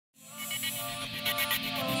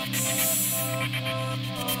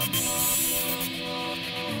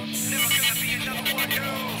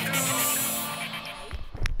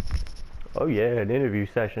Oh yeah, an interview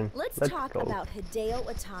session. Let's talk go. about Hideo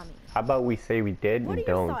Itami. How about we say we did What and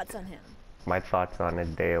are your don't? thoughts on him? My thoughts on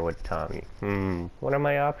Hideo Itami. What are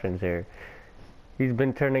my options here? He's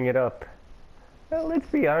been turning it up. Well, let's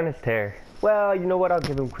be honest here. Well, you know what? I'll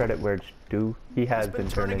give him credit where it's due. He has been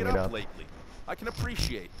turning it up lately. I can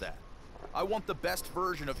appreciate that. I want the best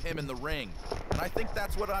version of him in the ring, and I think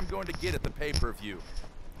that's what I'm going to get at the pay-per-view.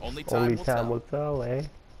 Only time will tell, eh?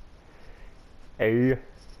 Hey.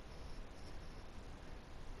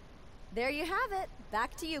 There you have it.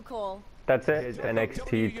 Back to you, Cole. That's it. His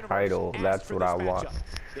NXT title. That's what I want.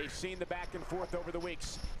 They've seen the back and forth over the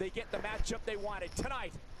weeks. They get the matchup they wanted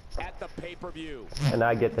tonight at the pay-per-view. And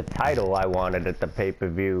I get the title I wanted at the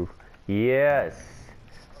pay-per-view. Yes.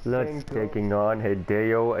 Let's taking on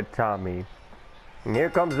Hideo Itami. And here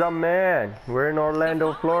comes the man. We're in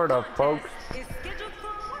Orlando, Florida, folks. Is scheduled for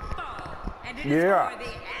one fall, and it is Yeah. for the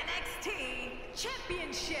NXT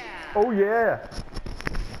Championship. Oh yeah.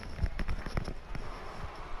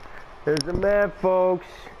 There's the man, folks.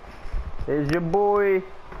 There's your boy.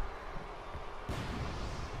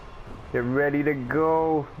 Get ready to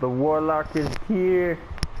go. The Warlock is here.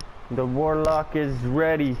 The Warlock is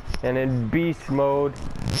ready and in beast mode.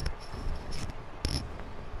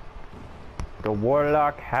 The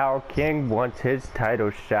Warlock Hal King wants his title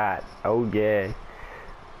shot. Oh yeah.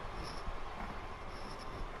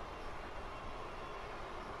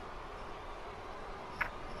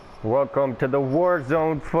 Welcome to the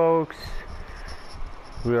Warzone, folks.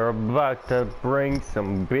 We are about to bring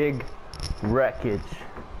some big wreckage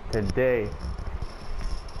today.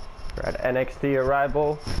 We're at NXT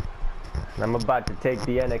Arrival. And I'm about to take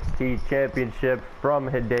the NXT Championship from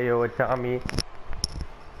Hideo Itami.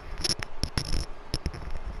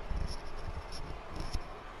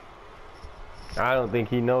 I don't think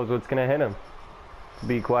he knows what's gonna hit him. To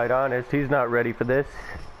be quite honest, he's not ready for this.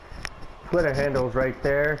 Twitter handles right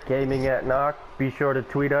there, Gaming at Knock. Be sure to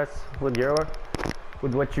tweet us with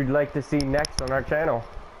what you'd like to see next on our channel.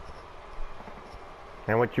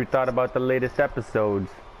 And what you thought about the latest episodes.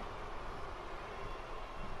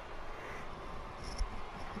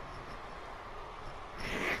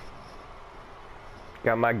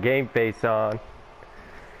 Got my game face on.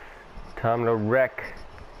 Time to wreck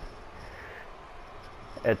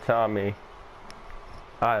Itami.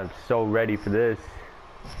 I am so ready for this.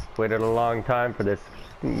 Waited a long time for this,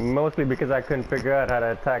 mostly because I couldn't figure out how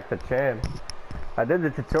to attack the champ. I did the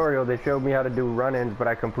tutorial, they showed me how to do run-ins, but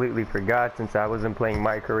I completely forgot since I wasn't playing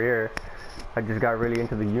my career. I just got really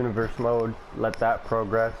into the universe mode, let that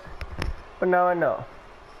progress. But now I know.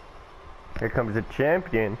 Here comes the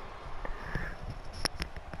champion.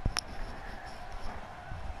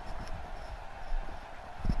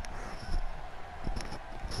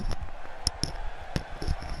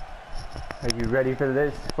 Are you ready for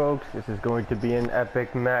this, folks? This is going to be an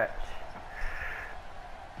epic match.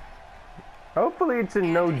 Hopefully it's a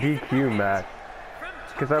no DQ match,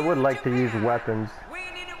 because I would like to use weapons. Weighing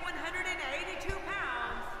in at 182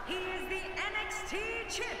 pounds, he is the NXT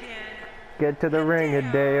champion. Get to the ring,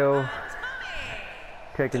 Hideo. Itami.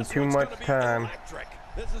 Taking too much time.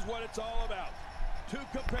 This is what it's all about. Two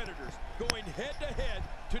competitors going head to head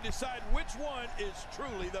to decide which one is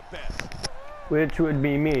truly the best. Which would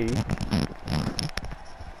be me.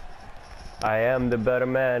 I am the better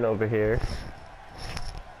man over here.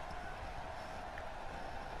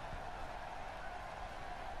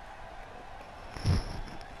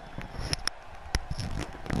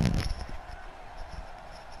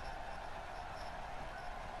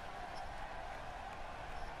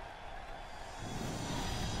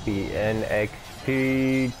 The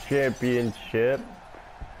NXT Championship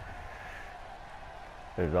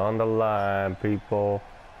is on the line, people.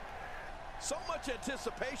 So much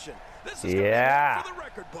anticipation. This is yeah. for the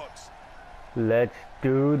record books. Let's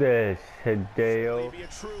do this, Hideo. This be a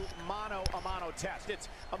true mano-a-mano test. It's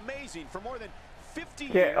amazing. For more than 50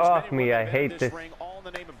 years, Get off me! I hate this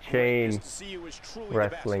chain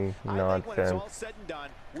wrestling nonsense. I think when it's all said and done,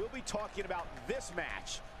 we'll be talking about this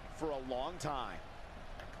match for a long time.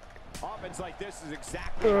 Offense like this is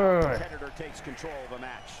exactly how a competitor takes control of a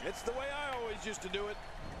match. It's the way I always used to do it.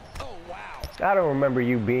 Oh, wow. I don't remember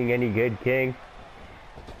you being any good, King.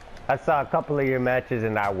 I saw a couple of your matches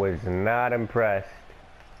and I was not impressed.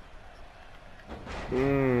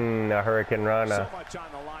 A Hurricane Rana. So much on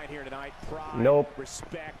the line here tonight. Pride, nope.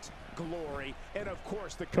 Respect, glory, and of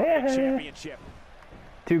course the championship.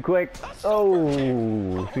 Too quick.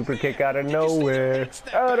 Oh, super kick out of nowhere.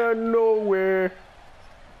 Out of nowhere.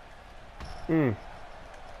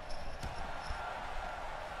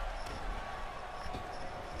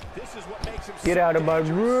 This is what makes him Get out of my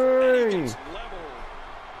ring.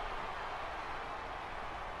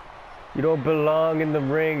 You don't belong in the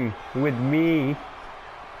ring with me.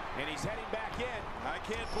 And he's heading back in. I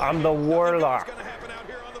can't I'm the warlock.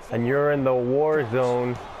 And you're in the war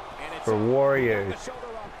zone for warriors.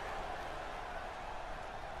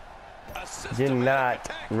 You're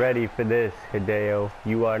not ready for this, Hideo.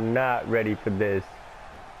 You are not ready for this.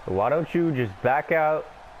 So why don't you just back out,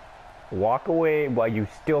 walk away while you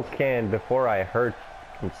still can before I hurt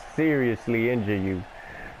and seriously injure you.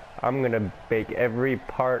 I'm gonna make every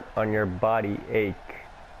part on your body ache.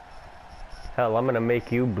 Hell, I'm gonna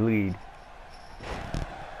make you bleed.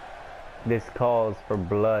 This calls for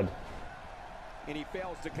blood. And he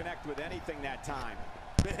fails to connect with anything that time.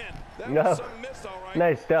 Man, that no. was some miss, all right.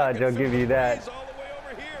 Nice dodge, I'll give you that. All the way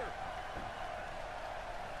over here.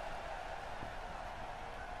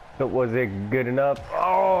 But was it good enough?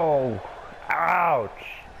 Oh! Ouch!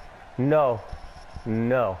 No.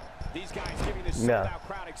 No. These guys giving this sold-out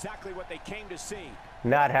crowd exactly what they came to see.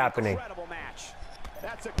 Not happening. Incredible match.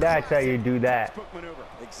 That's how you do that. Maneuver.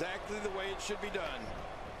 Exactly the way it should be done.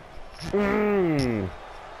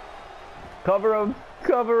 Cover him.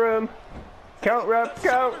 Cover him. Count, ref,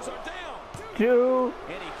 count. 2.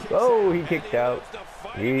 Oh, he kicked out.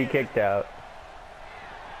 He kicked out.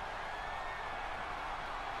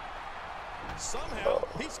 Somehow,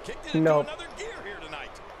 he's kicked it into another gear here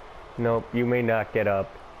tonight. Nope, you may not get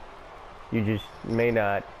up. You just may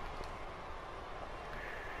not.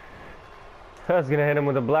 I was gonna hit him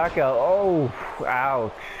with a blackout. Oh,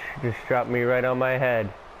 ouch. Just dropped me right on my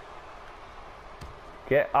head.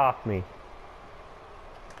 Get off me.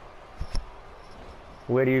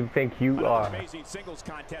 Where do you think you are? Amazing singles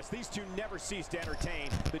contest. These two never cease to entertain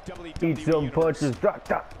the WWE Eat some universe. punches. Drop,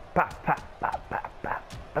 drop, pop, pop, pop, pop, pop.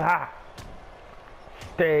 Ah.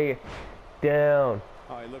 Stay down.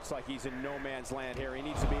 Oh, it looks like he's in no man's land here. He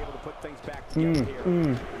needs to be able to put things back together here.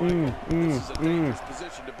 This is a dangerous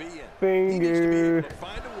position to be in. Finger. He needs to be able to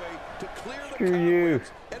find a way to clear the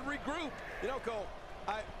cobwebs and regroup. You know, Cole,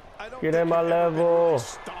 I don't get think at my you've ever been level. really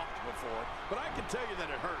stomped before, but I can tell you that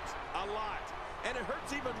it hurts a lot. And it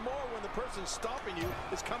hurts even more when the person stomping you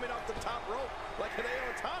is coming off the top rope like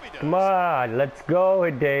Hideo Itami does. Come on, let's go,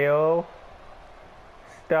 Hideo.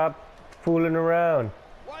 Stop fooling around.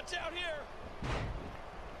 Watch out here.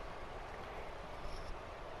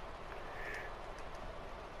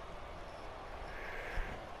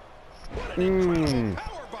 What an incredible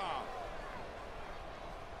powerbomb.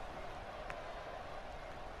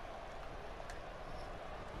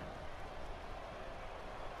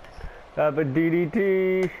 Have a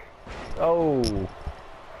DDT. Oh.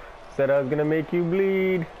 Said I was gonna make you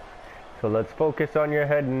bleed. So let's focus on your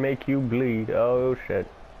head and make you bleed. Oh shit.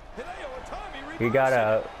 You got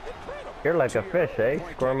out. You're like a fish, eh?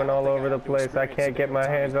 Squirming all over the place. I can't get my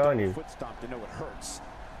hands on you.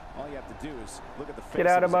 All you have to do is look at the Get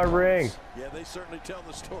out of my ring. Yeah, they certainly tell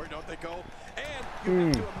the story, don't they, Cole? And you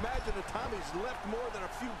have to imagine that Tommy's left more than a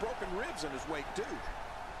few broken ribs in his wake, too.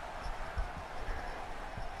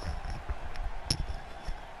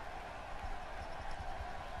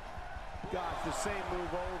 Gosh, the same move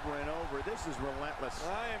over and over. This is relentless.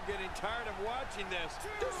 I am getting tired of watching this.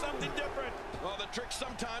 Do something different. Well, the trick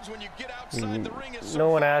sometimes when you get outside the ring is survival. No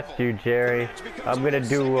one asked you, Jerry. I'm gonna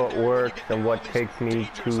do what works and what takes me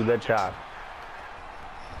to the top.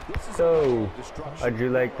 So, how'd you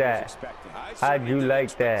like that? How'd you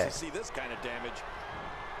like that? See this kind of damage.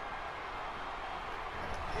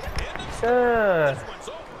 Uh. This one's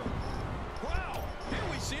over. Wow, here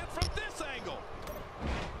we see it from this angle.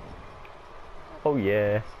 Oh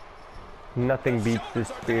yeah. Nothing beats this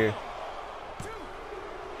spear.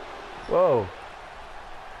 Whoa.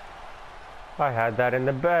 I had that in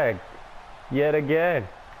the bag. Yet again.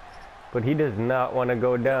 But he does not want to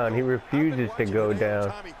go down. He refuses to go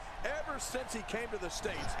down.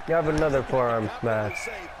 You have another forearm smash.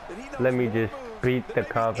 Let me just beat the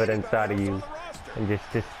confidence out of you and just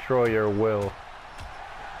destroy your will.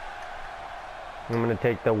 I'm going to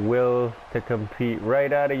take the will to compete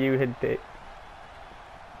right out of you, Hideo.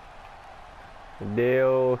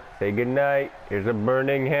 Say goodnight. Here's a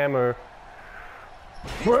burning hammer.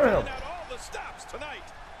 Bam!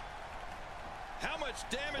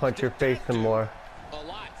 Punch your face some more. A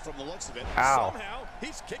lot from the looks of it. Ow. Somehow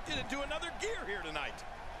he's kicked it into another gear here tonight.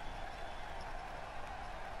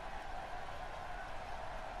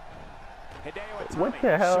 What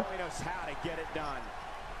the hell? Showing us how to get it done.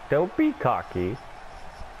 Don't be cocky.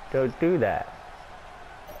 Don't do that.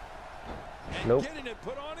 And nope. Getting it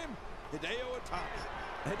put on him, Hideo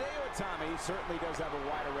Itami. Hideo Itami certainly does have a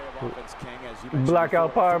wide array of offense, King, as you mentioned.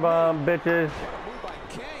 Blackout powerbomb, bitches. Move by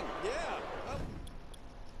King. Yeah.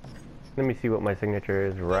 Let me see what my signature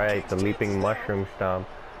is. Right, the leaping mushroom stomp.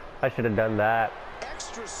 I should have done that.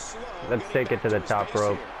 Extra slow. Let's getting take it back to the his top base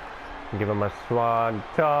rope. here. Give him a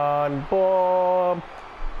swanton bomb.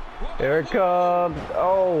 Here it comes.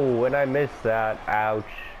 Oh, and I missed that. Ouch.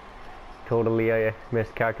 Totally, I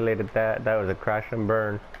miscalculated that. That was a crash and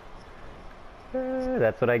burn.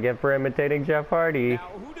 That's what I get for imitating Jeff Hardy. Now,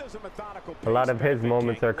 who does a methodical A lot of pace his benefit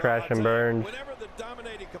moments gain? are crash and burns.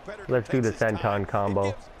 Let's do the senton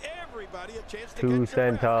combo. 2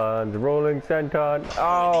 sentons, rolling senton.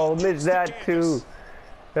 Oh, missed that too.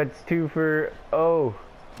 That's 2 for. Oh,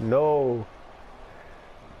 no.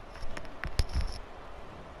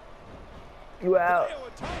 You out.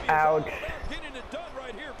 Ouch.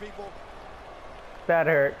 That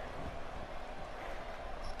hurt.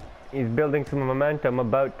 He's building some momentum.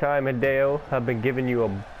 About time, Hideo. I've been giving you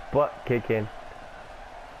a butt kicking.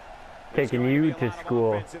 Taking you to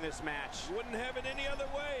school. Wouldn't have it any other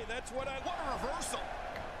way. That's what a reversal.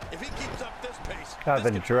 If he keeps up this pace, Have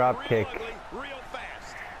a drop kick. Real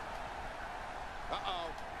fast.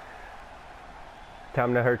 Uh-oh.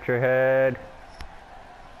 Time to hurt your head.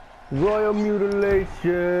 Royal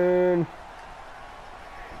mutilation.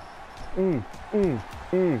 Oh, he's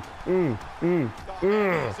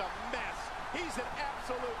a mess. He's an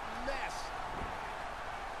absolute mess.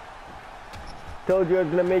 Told you I was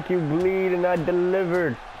gonna make you bleed, and I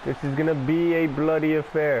delivered. This is gonna be a bloody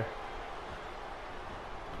affair.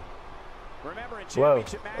 Remember, in Whoa.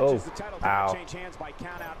 championship matches, Oh. the title Ow. can change hands by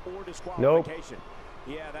count out or disqualification.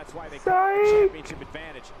 Nope. Yeah, that's why they call Psych. it the championship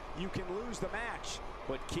advantage. You can lose the match,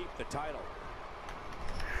 but keep the title.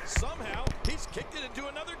 Somehow, he's kicked it into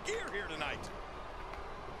another gear here tonight.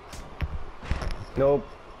 Nope.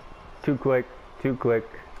 Too quick. Too quick.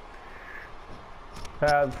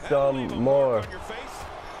 Have some more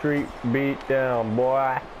street beat down,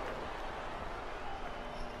 boy.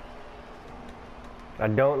 I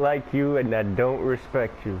don't like you and I don't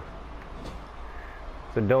respect you.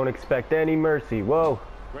 So don't expect any mercy. Whoa.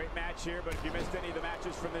 Great match here, but if you missed any of the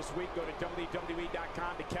matches from this week, go to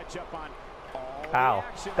WWE.com to catch up on all the Ow.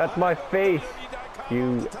 action. That's my face, WWE.com you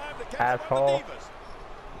all the time to catch up on the asshole. Divas.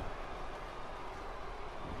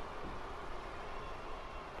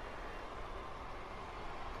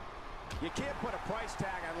 You can't put a price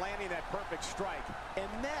tag on landing that perfect strike, and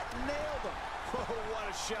that nailed him. Oh, what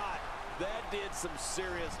a shot. That did some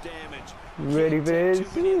serious damage. Ready for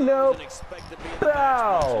this? Nope.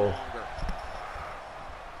 Bow.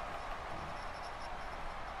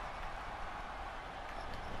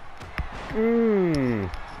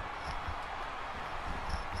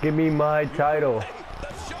 Give me my title. Hey, the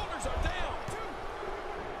shoulders are down.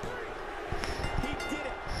 2, 3. He did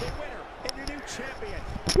it. The winner and your new champion.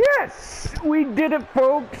 Yes, we did it,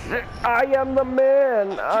 folks. I am the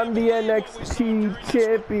man. I'm the NXT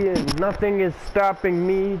champion. Nothing is stopping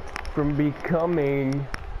me from becoming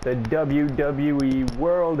the WWE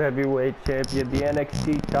World Heavyweight Champion. The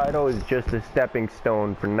NXT title is just a stepping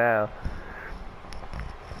stone for now.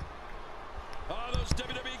 Those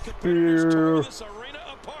WWE competitors tore this arena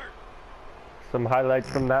apart. Some highlights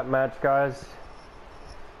from that match, guys.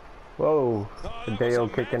 Whoa,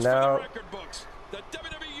 Hideo kicking out. The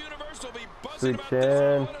WWE Universe will be buzzing Switch about this.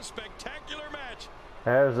 in. What a spectacular match.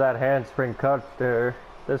 There's that handspring cut there.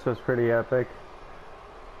 This was pretty epic,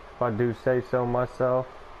 if I do say so myself.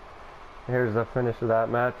 Here's the finish of that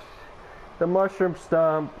match. The mushroom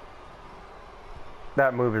stomp.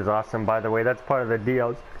 That move is awesome, by the way. That's part of the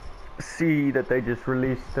DLC that they just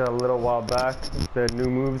released a little while back. The new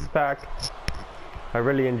moves pack. I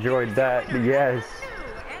really enjoyed that. Yes.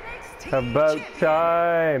 About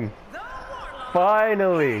time.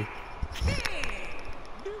 Finally.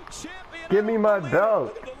 Give me my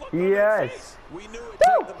belt. Yes.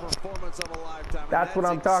 That's what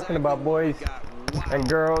I'm talking about, boys and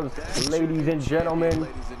girls, ladies and gentlemen.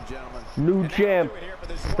 New champ,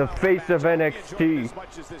 the face of NXT,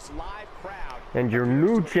 and your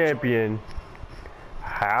new champion,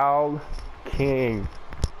 Hal King.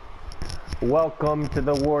 Welcome to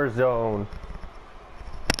the Warzone.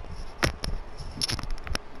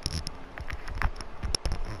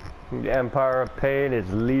 The Empire of Pain is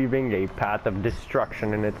leaving a path of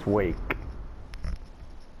destruction in its wake.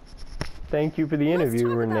 Thank you for the interview,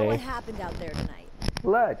 Let's talk Renee. about what happened out there tonight.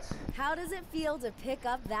 Let's. How does it feel to pick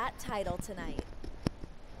up that title tonight?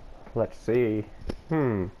 Let's see.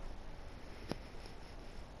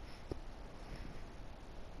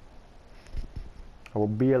 I will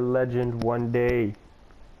be a legend one day.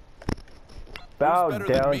 Bow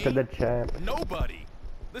down to the champ. Nobody.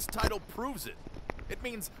 This title proves it. It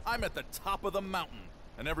means I'm at the top of the mountain,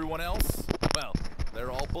 and everyone else, well, they're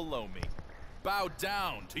all below me. Bow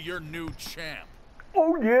down to your new champ.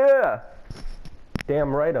 Oh yeah!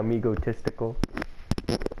 Damn right I'm egotistical.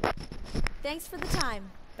 Thanks for the time.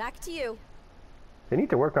 Back to you. They need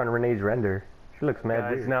to work on Renee's render. She looks mad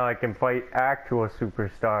weird. Now I can fight actual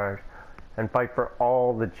superstars and fight for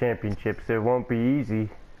all the championships. It won't be easy.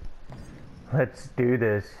 Let's do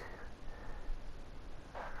this.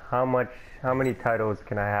 How many titles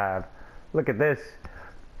can I have? Look at this.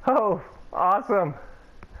 Oh, awesome.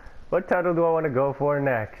 What title do I want to go for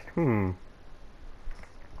next?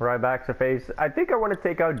 Ryback's a face. I think I want to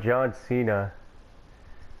take out John Cena.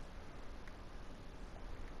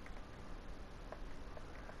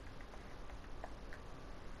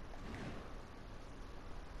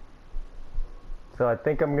 So I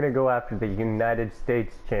think I'm gonna go after the United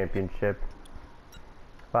States Championship.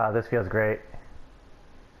 Wow, this feels great.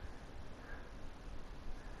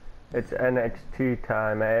 It's NXT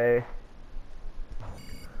time, eh?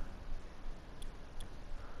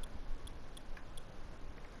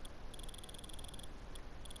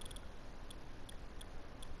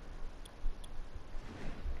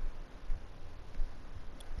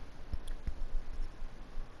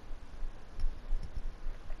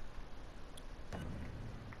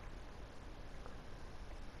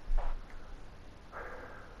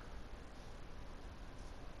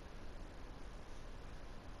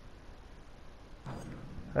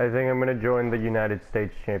 I think I'm gonna join the United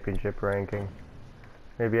States Championship ranking.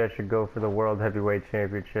 Maybe I should go for the World Heavyweight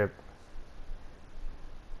Championship.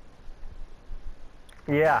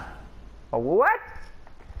 Yeah. Oh, what?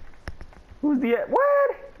 Who's the...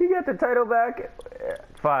 What? You got the title back?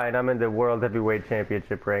 Fine, I'm in the World Heavyweight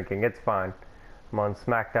Championship ranking. It's fine. I'm on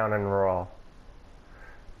SmackDown and Raw.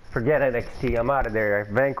 Forget NXT. I'm out of there.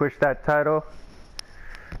 I vanquished that title.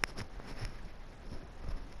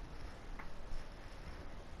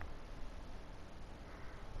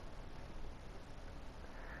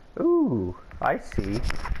 Ooh, I see.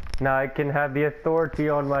 Now I can have the authority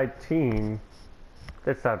on my team.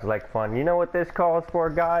 This sounds like fun. You know what this calls for,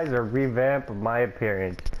 guys? A revamp of my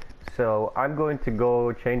appearance. So I'm going to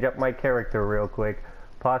go change up my character real quick.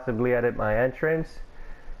 Possibly edit my entrance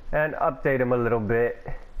and update him a little bit.